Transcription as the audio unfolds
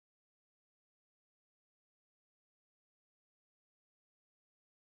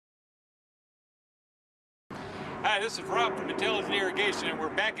Hi, this is Rob from Intelligent Irrigation, and we're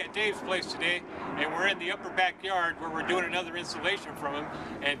back at Dave's place today, and we're in the upper backyard where we're doing another installation from him.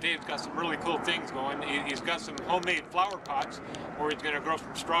 And Dave's got some really cool things going. He's got some homemade flower pots where he's going to grow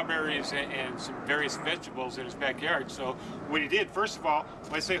some strawberries and some various vegetables in his backyard. So what he did, first of all,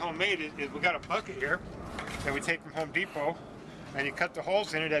 when I say homemade, is we got a bucket here that we take from Home Depot, and you cut the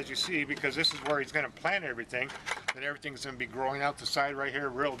holes in it, as you see, because this is where he's going to plant everything. And everything's going to be growing out the side right here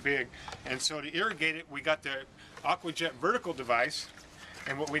real big. And so to irrigate it, we got the AquaJet vertical device,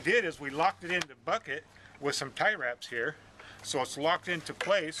 and what we did is we locked it in the bucket with some tie wraps here, so it's locked into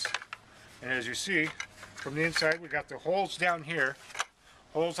place. And as you see from the inside, we got the holes down here,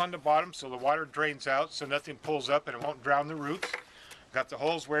 holes on the bottom so the water drains out so nothing pulls up and it won't drown the roots. Got the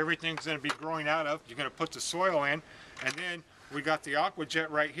holes where everything's going to be growing out of. You're going to put the soil in, and then we got the AquaJet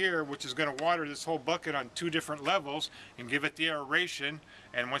right here, which is going to water this whole bucket on 2 different levels and give it the aeration.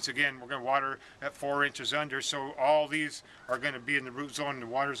 And once again, we're going to water at 4 inches under, so all these are going to be in the root zone and the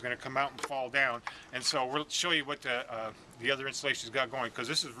water is going to come out and fall down. And so we'll show you what the other installations got going, because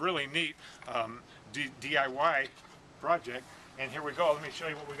this is really neat DIY project. And here we go. Let me show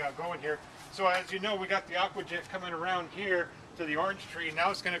you what we got going here. So as you know, we got the AquaJet coming around here to the orange tree.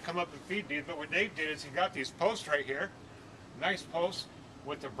 Now it's going to come up and feed these. But what Dave did is he got these posts right here. Nice posts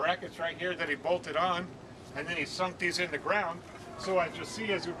with the brackets right here that he bolted on, and then he sunk these in the ground. So as you'll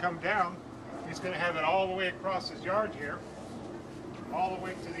see, as we come down, he's going to have it all the way across his yard here, all the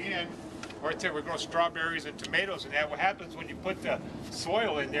way to the end. Right there, we grow strawberries and tomatoes and that. What happens when you put the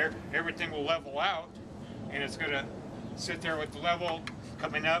soil in there, everything will level out, and it's going to sit there with the level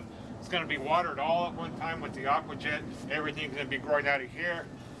coming up. It's going to be watered all at one time with the AquaJet. Everything's going to be growing out of here.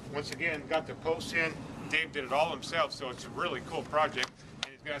 Once again, got the posts in. Dave did it all himself, so it's a really cool project.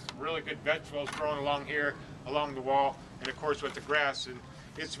 And he's got some really good vegetables growing along here, along the wall, and of course with the grass. And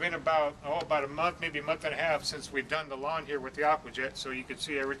it's been about a month, maybe a month and a half since we've done the lawn here with the AquaJet, so you can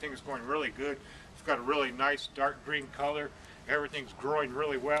see everything is going really good. It's got a really nice dark green color. Everything's growing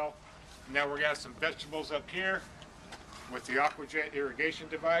really well. Now we're got some vegetables up here with the AquaJet irrigation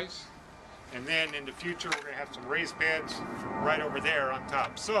device. And then in the future, we're going to have some raised beds right over there on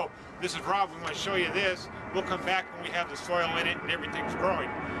top. So this is Rob. We want to show you this. We'll come back when we have the soil in it and everything's growing,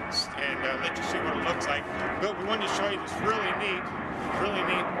 and let you see what it looks like. But we wanted to show you this really neat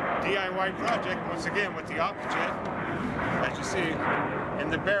DIY project, once again with the AquaJet, as you see in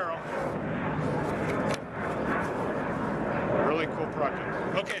the barrel. Really cool project.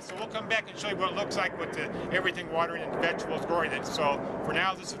 Okay, so we'll come back and show you what it looks like with everything watering and the vegetables growing it. So for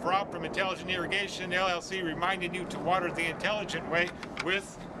now, this is Rob from Intelligent Irrigation LLC, reminding you to water the intelligent way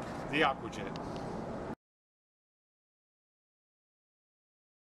with the AquaJet.